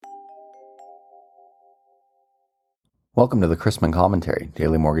Welcome to the Chrisman Commentary,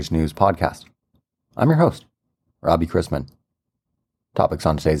 Daily Mortgage News Podcast. I'm your host, Robbie Chrisman. Topics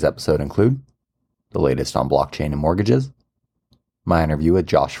on today's episode include the latest on blockchain and mortgages, my interview with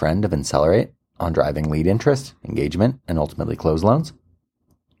Josh Friend of Incelerate on driving lead interest, engagement, and ultimately close loans,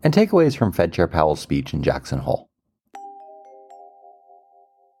 and takeaways from Fed Chair Powell's speech in Jackson Hole.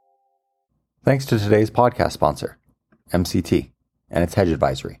 Thanks to today's podcast sponsor, MCT, and its hedge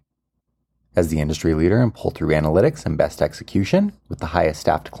advisory. As the industry leader in pull-through analytics and best execution with the highest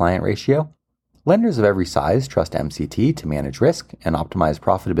staff-to-client ratio, lenders of every size trust MCT to manage risk and optimize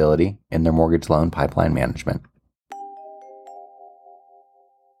profitability in their mortgage loan pipeline management.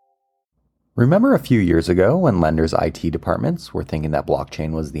 Remember a few years ago when lenders' IT departments were thinking that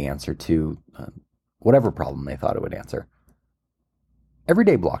blockchain was the answer to whatever problem they thought it would answer?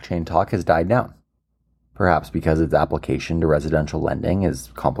 Everyday blockchain talk has died down, perhaps because its application to residential lending is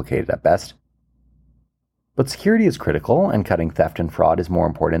complicated at best. But security is critical, and cutting theft and fraud is more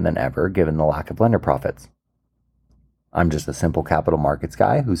important than ever given the lack of lender profits. I'm just a simple capital markets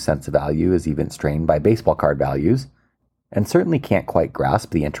guy whose sense of value is even strained by baseball card values, and certainly can't quite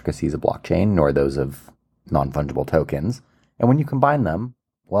grasp the intricacies of blockchain nor those of non-fungible tokens, and when you combine them,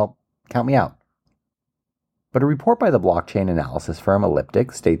 well, count me out. But a report by the blockchain analysis firm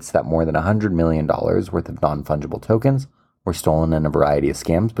Elliptic states that more than $100 million worth of non-fungible tokens were stolen in a variety of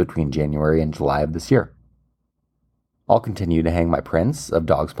scams between January and July of this year. I'll continue to hang my prints of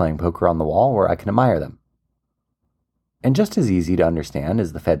dogs playing poker on the wall where I can admire them. And just as easy to understand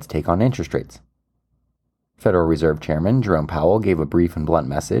is the Fed's take on interest rates. Federal Reserve Chairman Jerome Powell gave a brief and blunt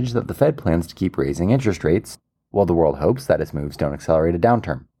message that the Fed plans to keep raising interest rates, while the world hopes that its moves don't accelerate a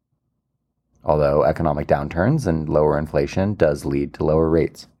downturn. Although economic downturns and lower inflation does lead to lower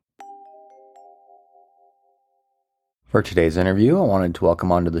rates. For today's interview, I wanted to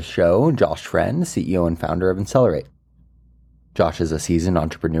welcome onto the show Josh Friend, CEO and founder of Incelerate. Josh is a seasoned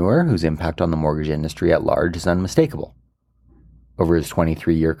entrepreneur whose impact on the mortgage industry at large is unmistakable. Over his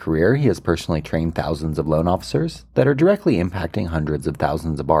 23-year career, he has personally trained thousands of loan officers that are directly impacting hundreds of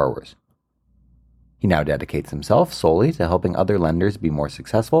thousands of borrowers. He now dedicates himself solely to helping other lenders be more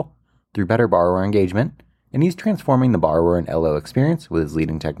successful through better borrower engagement, and he's transforming the borrower and LO experience with his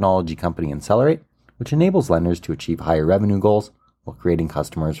leading technology company Incelerate, which enables lenders to achieve higher revenue goals while creating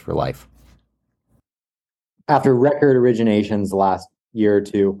customers for life. After record originations the last year or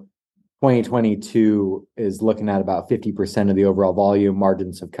two, 2022 is looking at about 50% of the overall volume.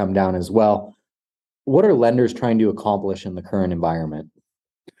 Margins have come down as well. What are lenders trying to accomplish in the current environment?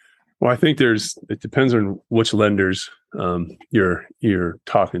 Well, I think it depends on which lenders you're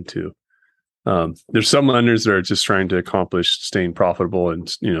talking to. There's some lenders that are just trying to accomplish staying profitable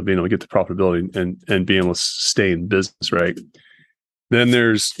and being able to get to profitability and being able to stay in business, right? Then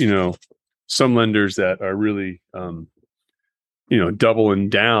there's some lenders that are really doubling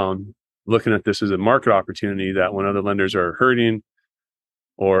down, looking at this as a market opportunity that when other lenders are hurting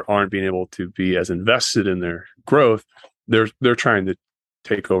or aren't being able to be as invested in their growth, they're trying to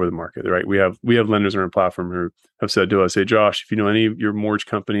take over the market, right? We have lenders on our platform who have said to us, "Hey, Josh, if you know any of your mortgage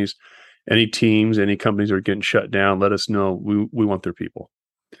companies, any teams, any companies that are getting shut down, let us know. We want their people."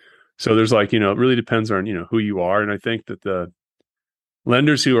 So there's it really depends on who you are, and I think that the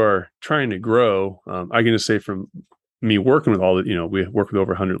lenders who are trying to grow, I can just say from me working with we work with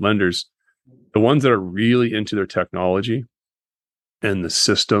over 100 lenders, the ones that are really into their technology and the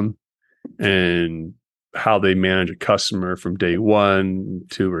system and how they manage a customer from day one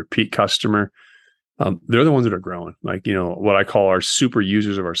to a repeat customer, they're the ones that are growing. What I call our super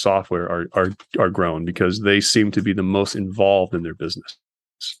users of our software are growing because they seem to be the most involved in their business.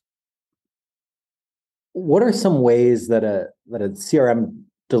 What are some ways that a CRM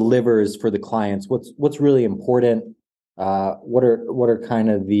delivers for the clients? What's really important? What are kind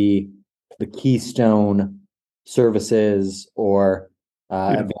of the keystone services or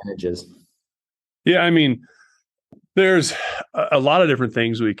advantages? Yeah, I mean, there's a lot of different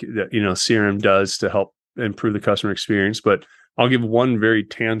things that CRM does to help improve the customer experience, but I'll give one very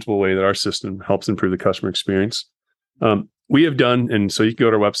tangible way that our system helps improve the customer experience. We have done, and so you can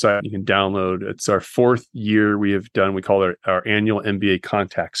go to our website, you can download. It's our 4th year we have done. We call it our annual MBA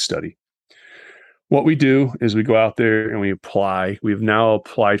contact study. What we do is we go out there and we apply. We've now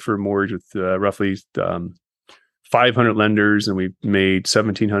applied for a mortgage with roughly 500 lenders, and we've made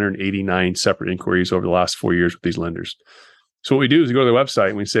 1,789 separate inquiries over the last 4 years with these lenders. So what we do is we go to their website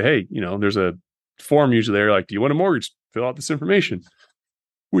and we say, "Hey, there's a form usually there, like, do you want a mortgage? Fill out this information."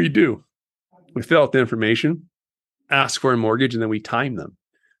 We do. We fill out the information, ask for a mortgage, and then we time them.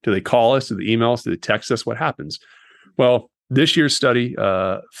 Do they call us? Do they email us? Do they text us? What happens? Well, this year's study,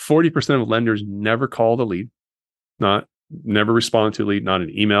 40% of lenders never call the lead. never respond to a lead, not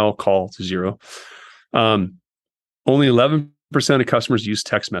an email, call to zero. Only 11% of customers use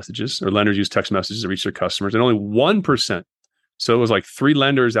text messages, or lenders use text messages to reach their customers, and only 1%. So it was like 3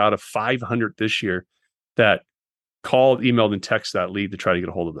 lenders out of 500 this year that called, emailed, and texted that lead to try to get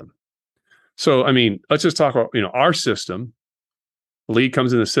a hold of them. So, I mean, let's just talk about, our system. The lead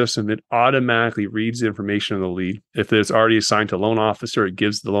comes in the system, it automatically reads the information of the lead. If it's already assigned to a loan officer, it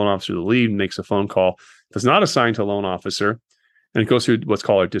gives the loan officer the lead and makes a phone call. If it's not assigned to a loan officer, and it goes through what's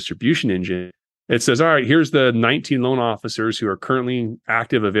called our distribution engine, it says, all right, here's the 19 loan officers who are currently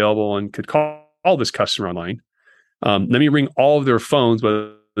active, available, and could call this customer online. Let me ring all of their phones,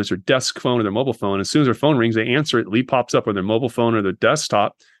 whether it's their desk phone or their mobile phone. As soon as their phone rings, they answer it, lead pops up on their mobile phone or their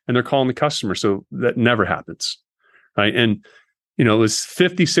desktop, and they're calling the customer. So that never happens, right? And it was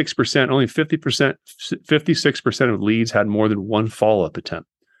 56%, only 56% of leads had more than one follow-up attempt.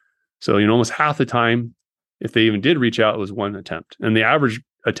 So, almost half the time, if they even did reach out, it was one attempt. And the average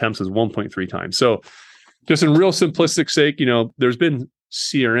attempts was 1.3 times. So just in real simplistic sake, there's been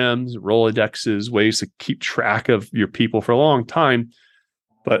CRMs, Rolodexes, ways to keep track of your people for a long time.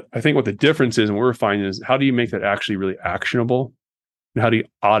 But I think what the difference is, and what we're finding, is how do you make that actually really actionable? And how do you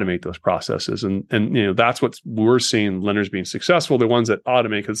automate those processes? And that's what we're seeing lenders being successful, the ones that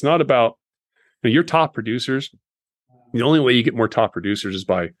automate. Because it's not about your top producers. The only way you get more top producers is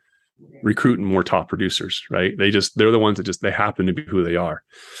by recruiting more top producers, right? They're the ones that they happen to be who they are.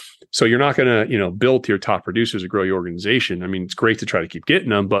 So you're not going to, build to your top producers to grow your organization. I mean, it's great to try to keep getting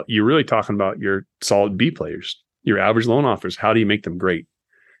them, but you're really talking about your solid B players, your average loan offers. How do you make them great?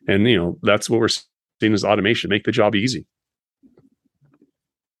 And, that's what we're seeing as automation, make the job easy.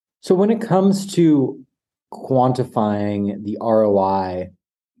 So when it comes to quantifying the ROI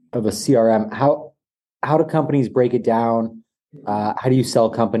of a CRM, how do companies break it down? How do you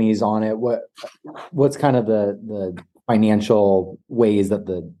sell companies on it? What's kind of the financial ways that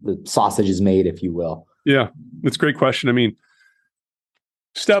the sausage is made, if you will? Yeah, that's a great question. I mean,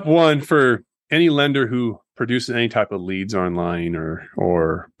 step one for any lender who produces any type of leads online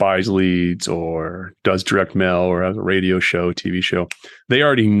or buys leads or does direct mail or has a radio show, TV show, they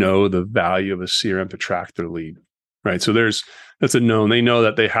already know the value of a CRM to track their lead, right? So that's a known. They know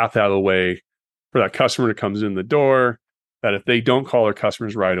that they have to have a way for that customer that comes in the door, that if they don't call their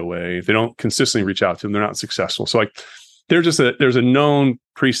customers right away, if they don't consistently reach out to them, they're not successful. So there's a known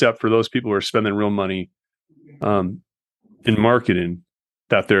precept for those people who are spending real money in marketing,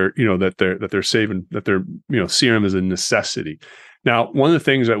 that they're saving, that their CRM is a necessity. Now, one of the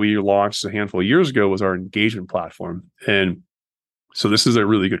things that we launched a handful of years ago was our engagement platform. And so this is a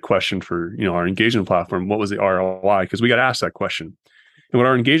really good question for our engagement platform. What was the ROI? Because we got asked that question. And what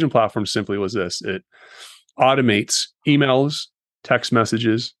our engagement platform simply was this: it automates emails, text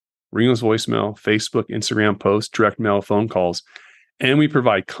messages, ringless voicemail, Facebook, Instagram posts, direct mail, phone calls, and we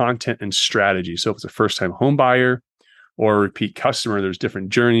provide content and strategy. So if it's a first-time home buyer or a repeat customer, there's different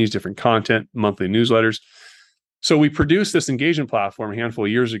journeys, different content, monthly newsletters. So we produced this engagement platform a handful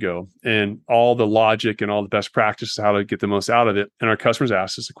of years ago, and all the logic and all the best practices, how to get the most out of it. And our customers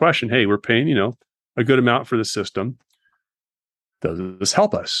asked us a question: hey, we're paying, a good amount for the system. Does this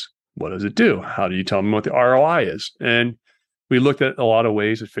help us? What does it do? How do you tell them what the ROI is? And we looked at a lot of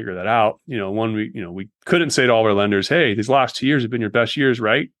ways to figure that out. One, we couldn't say to all our lenders, hey, these last 2 years have been your best years,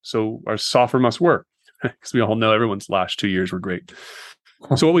 right? So our software must work, because we all know everyone's last 2 years were great.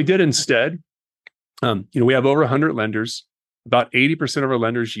 So what we did instead, we have over 100 lenders. About 80% of our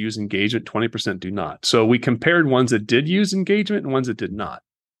lenders use engagement, 20% do not. So we compared ones that did use engagement and ones that did not.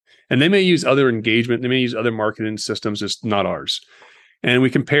 And they may use other engagement, they may use other marketing systems, just not ours. And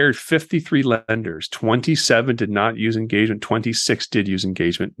we compared 53 lenders. 27 did not use engagement, 26 did use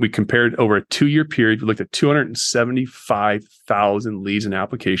engagement. We compared over a 2-year period. We looked at 275,000 leads and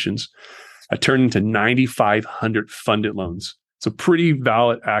applications. I turned into 9,500 funded loans. So pretty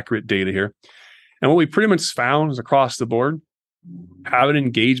valid, accurate data here. And what we pretty much found is across the board, having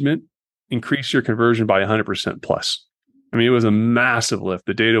engagement increase your conversion by 100% plus. I mean, it was a massive lift.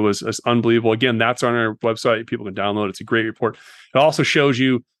 The data was unbelievable. Again, that's on our website. People can download it. It's a great report. It also shows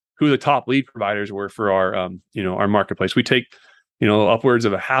you who the top lead providers were for our, our marketplace. We take, upwards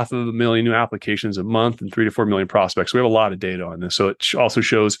of 500,000 new applications a month and 3 to 4 million prospects. We have a lot of data on this. So it also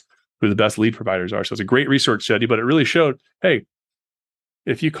shows who the best lead providers are. So it's a great research study, but it really showed, hey,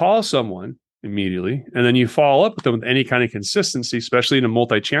 if you call someone immediately and then you follow up with them with any kind of consistency, especially in a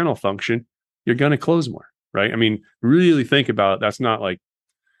multi-channel function, you're going to close more. Right? I mean, really think about it. That's not like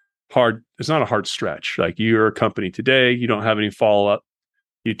hard. It's not a hard stretch. Like, you're a company today, you don't have any follow-up.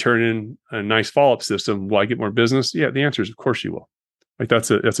 You turn in a nice follow-up system. Will I get more business? Yeah, the answer is of course you will. Like,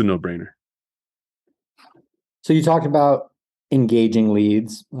 that's a no-brainer. So you talked about engaging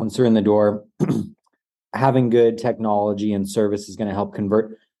leads once they're in the door. Having good technology and service is going to help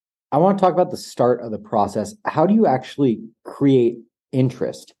convert. I want to talk about the start of the process. How do you actually create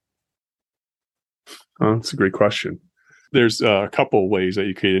interest? Oh, that's a great question. There's a couple of ways that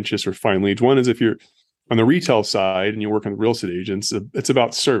you create interest or find leads. One is if you're on the retail side and you work with real estate agents, it's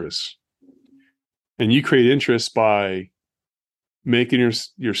about service. And you create interest by making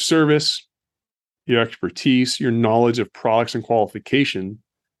your service, your expertise, your knowledge of products and qualification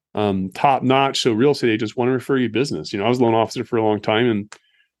top notch. So real estate agents want to refer you business. I was a loan officer for a long time, and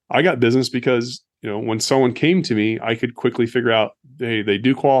I got business because when someone came to me, I could quickly figure out they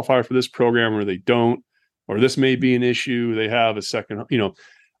do qualify for this program or they don't, or this may be an issue. They have a second,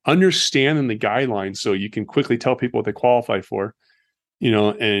 understanding the guidelines so you can quickly tell people what they qualify for.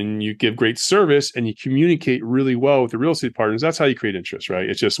 And you give great service and you communicate really well with the real estate partners. That's how you create interest, right?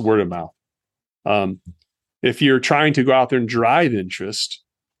 It's just word of mouth. If you're trying to go out there and drive interest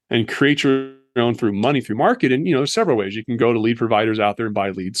and create your own through marketing, there's several ways. You can go to lead providers out there and buy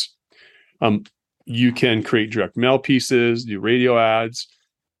leads. You can create direct mail pieces, do radio ads.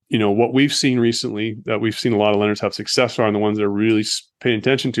 What we've seen recently that we've seen a lot of lenders have success on, the ones that are really paying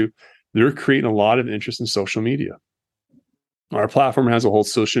attention to, they're creating a lot of interest in social media. Our platform has a whole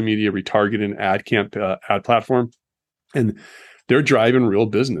social media retargeting ad platform, and they're driving real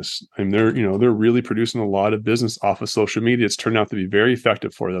business. And they're really producing a lot of business off of social media. It's turned out to be very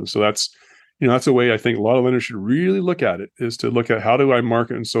effective for them. So that's a way I think a lot of lenders should really look at it, is to look at how do I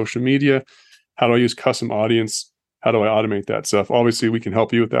market in social media? How do I use custom audience? How do I automate that stuff? Obviously, we can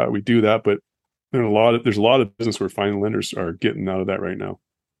help you with that. We do that, but there's a lot of business where finding lenders are getting out of that right now.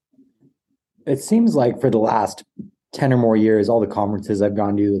 It seems like for the last 10 or more years, all the conferences I've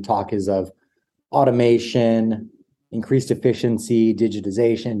gone to, the talk is of automation, increased efficiency,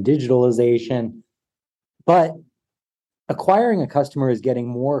 digitalization. But acquiring a customer is getting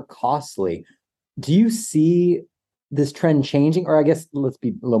more costly. Do you see this trend changing? Or I guess let's be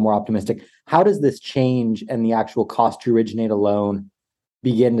a little more optimistic. How does this change and the actual cost to originate a loan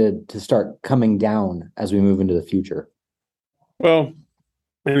begin to start coming down as we move into the future? Well,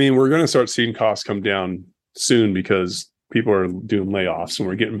 we're going to start seeing costs come down soon because people are doing layoffs and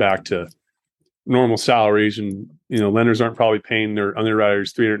we're getting back to normal salaries, and lenders aren't probably paying their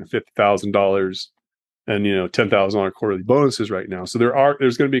underwriters $350,000 and $10,000 quarterly bonuses right now. So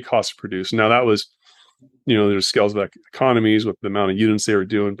there's going to be a cost to produce. Now that was there's scales of economies with the amount of units they were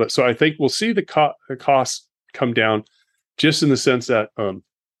doing, but so I think we'll see the costs come down, just in the sense that the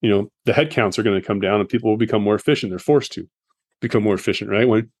headcounts are going to come down and people will become more efficient. They're forced to become more efficient, right?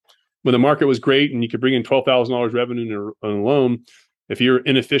 When the market was great and you could bring in $12,000 revenue in a loan, if you're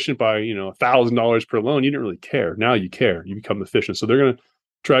inefficient by $1,000 per loan, you didn't really care. Now you care. You become efficient. So they're going to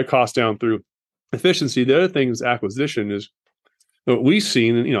drive costs down through efficiency. The other thing is acquisition. Is what we've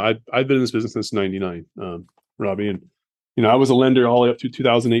seen, and I've been in this business since '99, Robbie, and I was a lender all the way up to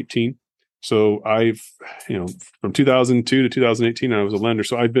 2018. So I've from 2002 to 2018, I was a lender.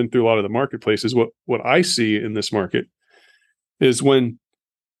 So I've been through a lot of the marketplaces. What I see in this market is when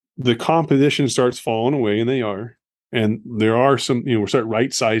the competition starts falling away, and they are, and there are some, we start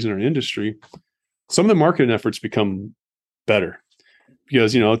right sizing our industry, some of the marketing efforts become better.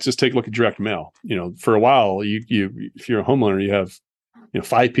 Because, let's just take a look at direct mail. For a while, you if you're a homeowner, you have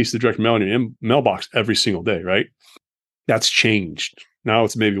 5 pieces of direct mail in your mailbox every single day, right? That's changed. Now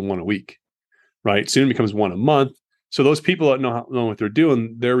it's maybe 1 a week, right? Soon it becomes 1 a month. So those people that know what they're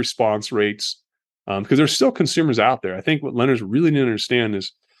doing, their response rates, because there's still consumers out there. I think what lenders really need to understand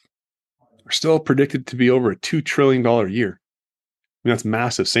is we're still predicted to be over a $2 trillion a year. That's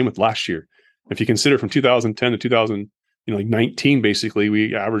massive. Same with last year. If you consider from 2010 to 2019, basically,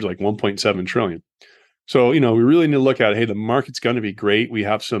 we averaged like 1.7 trillion. So, we really need to look at, hey, the market's going to be great. We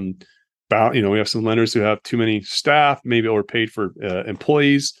have some, we have some lenders who have too many staff, maybe overpaid for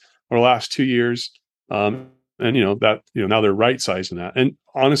employees over the last 2 years. And, now they're right sizing that. And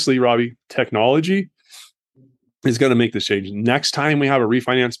honestly, Robbie, technology is going to make this change. Next time we have a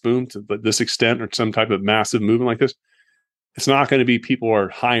refinance boom to this extent or some type of massive movement like this, it's not going to be people are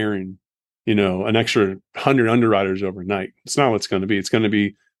hiring, an extra 100 underwriters overnight. It's not what it's going to be. It's going to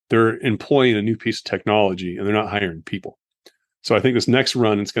be they're employing a new piece of technology and they're not hiring people. So I think this next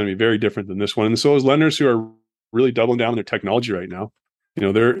run, it's going to be very different than this one. And so as lenders who are really doubling down on their technology right now,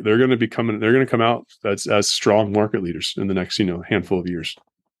 they're going to come out as strong market leaders in the next, handful of years.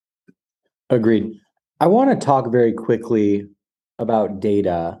 Agreed. I want to talk very quickly about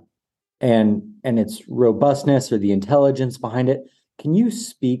data and its robustness or the intelligence behind it. Can you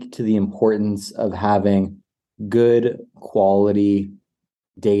speak to the importance of having good quality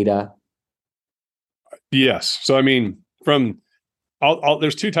data? Yes. So, I mean,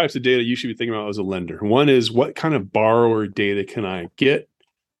 there's two types of data you should be thinking about as a lender. One is what kind of borrower data can I get?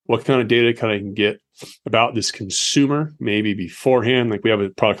 What kind of data can I get about this consumer maybe beforehand? Like we have a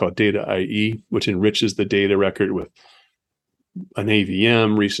product called Data IE, which enriches the data record with an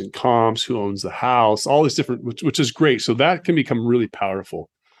AVM, recent comps, who owns the house, all this different, which is great. So that can become really powerful.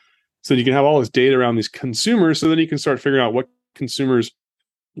 So you can have all this data around these consumers. So then you can start figuring out what consumers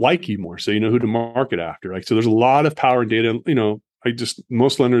like you more. So you know who to market after. Like, so there's a lot of power in data.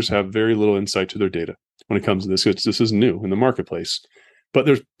 Most lenders have very little insight to their data when it comes to this. This is new in the marketplace, but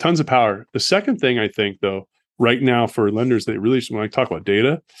there's tons of power. The second thing I think though, right now for lenders, they really, when I talk about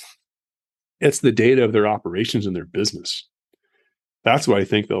data, it's the data of their operations and their business. That's what I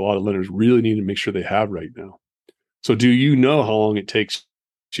think that a lot of lenders really need to make sure they have right now. So do you know how long it takes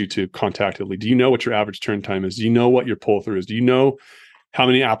you to contact a lead? Do you know what your average turn time is? Do you know what your pull through is? Do you know how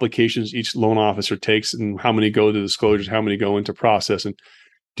many applications each loan officer takes and how many go to disclosures, how many go into process? And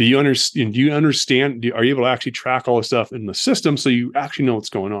are you able to actually track all this stuff in the system so you actually know what's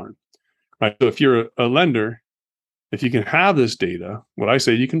going on? Right. So if you're a lender, if you can have this data, what I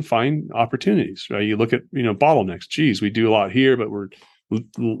say, you can find opportunities, right? You look at, bottlenecks. Geez, we do a lot here, but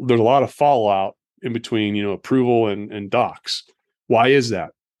there's a lot of fallout in between, approval and docs. Why is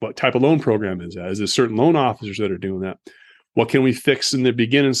that? What type of loan program is that? Is there certain loan officers that are doing that? What can we fix in the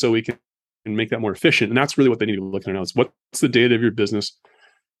beginning so we can make that more efficient? And that's really what they need to look at now is what's the data of your business?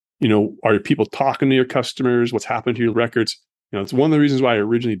 Are your people talking to your customers? What's happened to your records? It's one of the reasons why I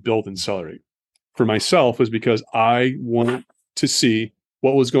originally built Incelerate for myself was because I wanted to see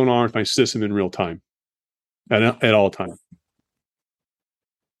what was going on with my system in real time at all times.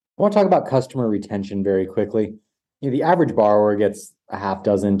 I want to talk about customer retention very quickly. The average borrower gets a half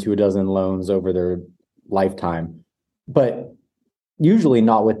dozen to a dozen loans over their lifetime, but usually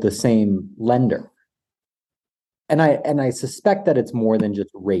not with the same lender. And I suspect that it's more than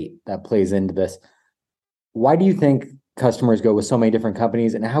just rate that plays into this. Why do you think customers go with so many different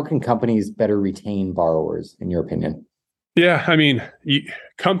companies, and how can companies better retain borrowers, in your opinion? Yeah, I mean,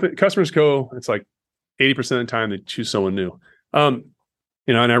 customers go, it's like 80% of the time they choose someone new. And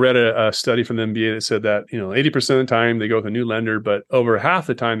I read a study from the MBA that said that, 80% of the time they go with a new lender, but over half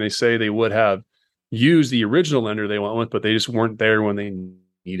the time they say they would have used the original lender they went with, but they just weren't there when they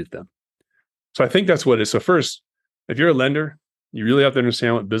needed them. So I think that's what it is. So first, if you're a lender, you really have to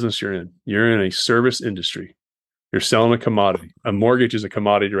understand what business you're in. You're in a service industry. You're selling a commodity. A mortgage is a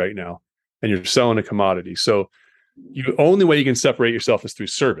commodity right now, and you're selling a commodity. So the only way you can separate yourself is through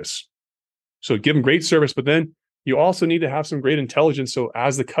service. So give them great service, but then you also need to have some great intelligence. So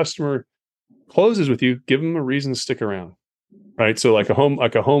as the customer closes with you, give them a reason to stick around, right? So like a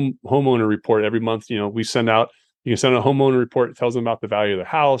homeowner report every month, we send out, you can send a homeowner report that tells them about the value of the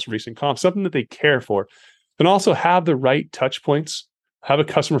house, recent comps, something that they care for. And also have the right touch points, have a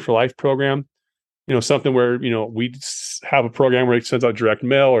customer for life program, something where, we have a program where it sends out direct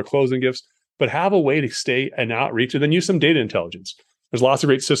mail or closing gifts, but have a way to stay and outreach and then use some data intelligence. There's lots of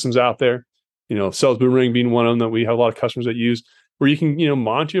great systems out there, Sales Boomerang being one of them that we have a lot of customers that use, where you can,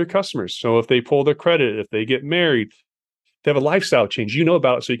 monitor your customers. So if they pull their credit, if they get married, they have a lifestyle change,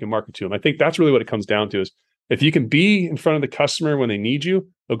 about it so you can market to them. I think that's really what it comes down to is if you can be in front of the customer when they need you,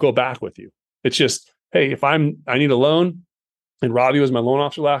 they'll go back with you. It's just, hey, if I need a loan and Robbie was my loan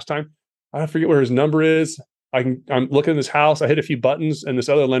officer last time, I forget where his number is. I'm looking at this house. I hit a few buttons and this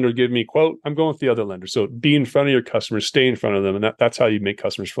other lender gave me a quote. I'm going with the other lender. So be in front of your customers, stay in front of them. And that's how you make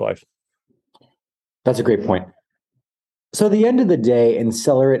customers for life. That's a great point. So at the end of the day,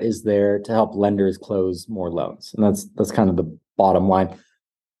 Incelerate is there to help lenders close more loans. And that's kind of the bottom line.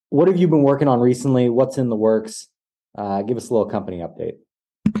 What have you been working on recently? What's in the works? Give us a little company update.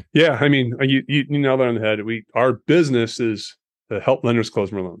 Yeah, I mean, you nailed it on the head. Our business is to help lenders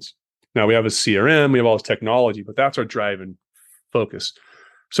close more loans. Now we have a CRM, we have all this technology, but that's our drive and focus.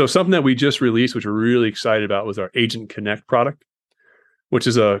 So something that we just released, which we're really excited about, was our Agent Connect product, which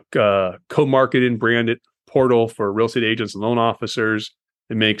is a co-marketed, branded portal for real estate agents and loan officers.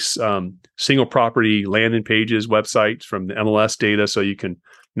 It makes single property landing pages, websites from the MLS data, so you can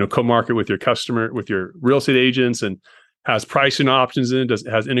co-market with your customer, with your real estate agents, and has pricing options in it.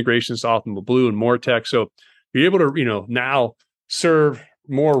 Has integrations to Optimal Blue and MoreTech. So you're able to now serve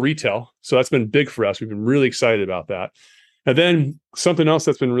more retail. So that's been big for us. We've been really excited about that. And then something else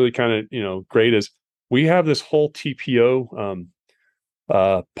that's been really kind of great is we have this whole TPO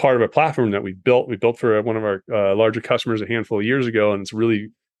part of our platform that we built. We built for one of our larger customers a handful of years ago, and it's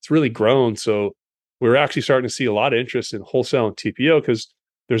really grown. So we're actually starting to see a lot of interest in wholesale and TPO because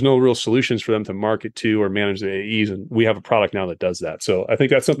there's no real solutions for them to market to or manage the AEs, and we have a product now that does that. So I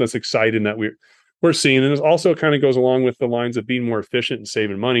think that's something that's exciting that we're seeing, and it also kind of goes along with the lines of being more efficient and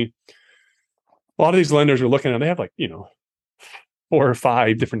saving money. A lot of these lenders are looking at, they have 4 or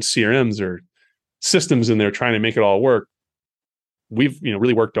 5 different CRMs or systems in there trying to make it all work. We've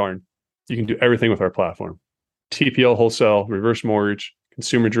really worked on, you can do everything with our platform. TPL, wholesale, reverse mortgage,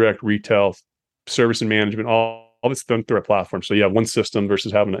 consumer direct, retail, service and management, all this done through our platform. So you have one system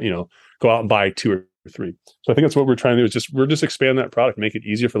versus having to, go out and buy 2 or 3. So I think that's what we're trying to do, is we're just expand that product, make it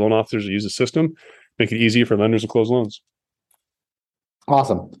easier for loan officers to use the system, make it easier for lenders to close loans.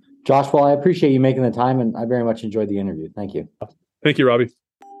 Awesome. Josh, well, I appreciate you making the time, and I very much enjoyed the interview. Thank you. Thank you, Robbie.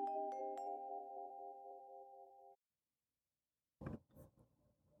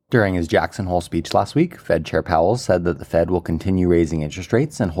 During his Jackson Hole speech last week, Fed Chair Powell said that the Fed will continue raising interest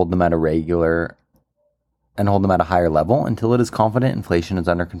rates and hold them at a higher level until it is confident inflation is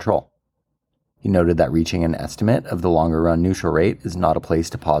under control. He noted that reaching an estimate of the longer-run neutral rate is not a place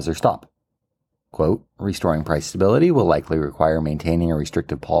to pause or stop. Quote, restoring price stability will likely require maintaining a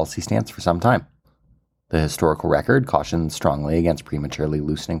restrictive policy stance for some time. The historical record cautions strongly against prematurely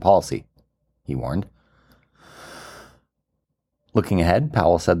loosening policy, he warned. Looking ahead,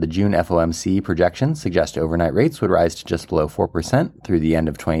 Powell said the June FOMC projections suggest overnight rates would rise to just below 4% through the end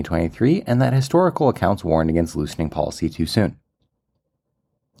of 2023, and that historical accounts warned against loosening policy too soon.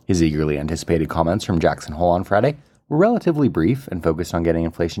 His eagerly anticipated comments from Jackson Hole on Friday were relatively brief and focused on getting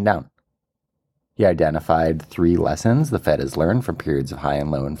inflation down. He identified 3 lessons the Fed has learned from periods of high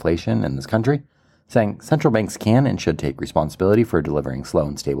and low inflation in this country, saying central banks can and should take responsibility for delivering slow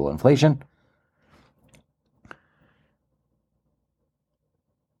and stable inflation.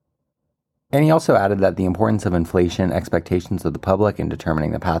 And he also added that the importance of inflation expectations of the public in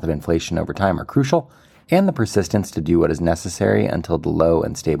determining the path of inflation over time are crucial, and the persistence to do what is necessary until the low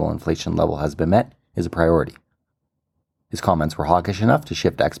and stable inflation level has been met is a priority. His comments were hawkish enough to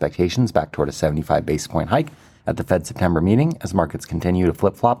shift expectations back toward a 75 basis point hike at the Fed September meeting as markets continue to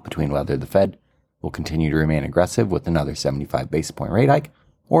flip-flop between whether the Fed will continue to remain aggressive with another 75 basis point rate hike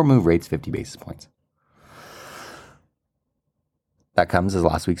or move rates 50 basis points. That comes as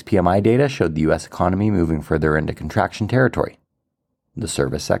last week's PMI data showed the U.S. economy moving further into contraction territory. The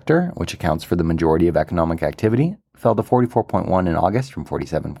service sector, which accounts for the majority of economic activity, fell to 44.1 in August from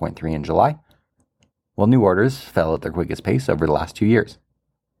 47.3 in July, while new orders fell at their quickest pace over the last 2 years.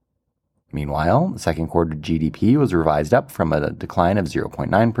 Meanwhile, the second quarter GDP was revised up from a decline of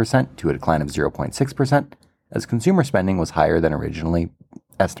 0.9% to a decline of 0.6%, as consumer spending was higher than originally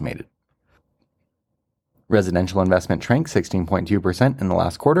estimated. Residential investment shrank 16.2% in the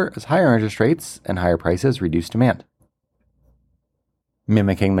last quarter as higher interest rates and higher prices reduced demand.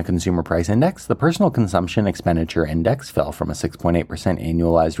 Mimicking the Consumer Price Index, the Personal Consumption Expenditure Index fell from a 6.8%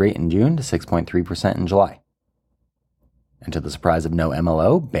 annualized rate in June to 6.3% in July. And to the surprise of no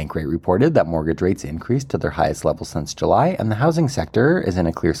MLO, Bankrate reported that mortgage rates increased to their highest level since July, and the housing sector is in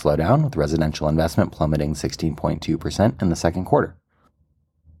a clear slowdown, with residential investment plummeting 16.2% in the second quarter.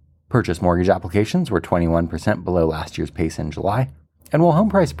 Purchase mortgage applications were 21% below last year's pace in July, and while home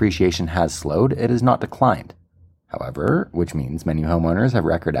price appreciation has slowed, it has not declined. However, which means many homeowners have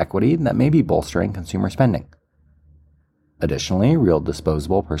record equity that may be bolstering consumer spending. Additionally, real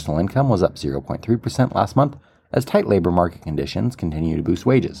disposable personal income was up 0.3% last month as tight labor market conditions continue to boost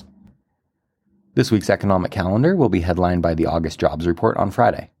wages. This week's economic calendar will be headlined by the August jobs report on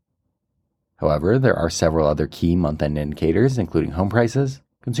Friday. However, there are several other key month-end indicators, including home prices,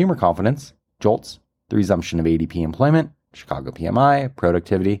 consumer confidence, JOLTS, the resumption of ADP employment, Chicago PMI,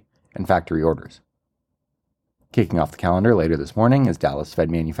 productivity, and factory orders. Kicking off the calendar later this morning is Dallas Fed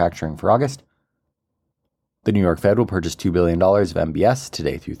manufacturing for August. The New York Fed will purchase $2 billion of MBS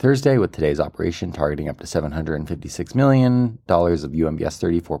today through Thursday, with today's operation targeting up to $756 million of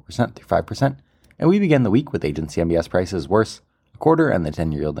UMBS 34% through 5%, and we begin the week with agency MBS prices worse, a quarter and the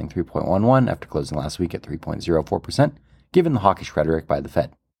 10-year yielding 3.11 after closing last week at 3.04%, given the hawkish rhetoric by the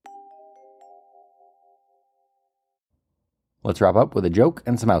Fed. Let's wrap up with a joke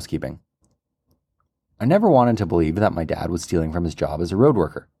and some housekeeping. I never wanted to believe that my dad was stealing from his job as a road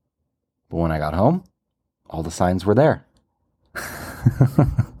worker. But when I got home, all the signs were there.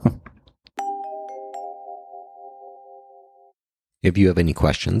 If you have any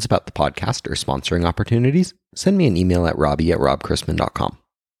questions about the podcast or sponsoring opportunities, send me an email at robbie@robchrisman.com.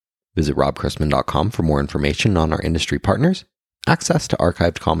 Visit robchrisman.com for more information on our industry partners, access to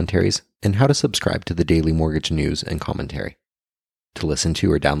archived commentaries, and how to subscribe to the daily mortgage news and commentary. To listen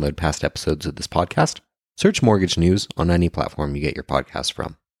to or download past episodes of this podcast, search Mortgage News on any platform you get your podcasts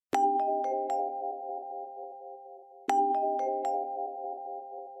from.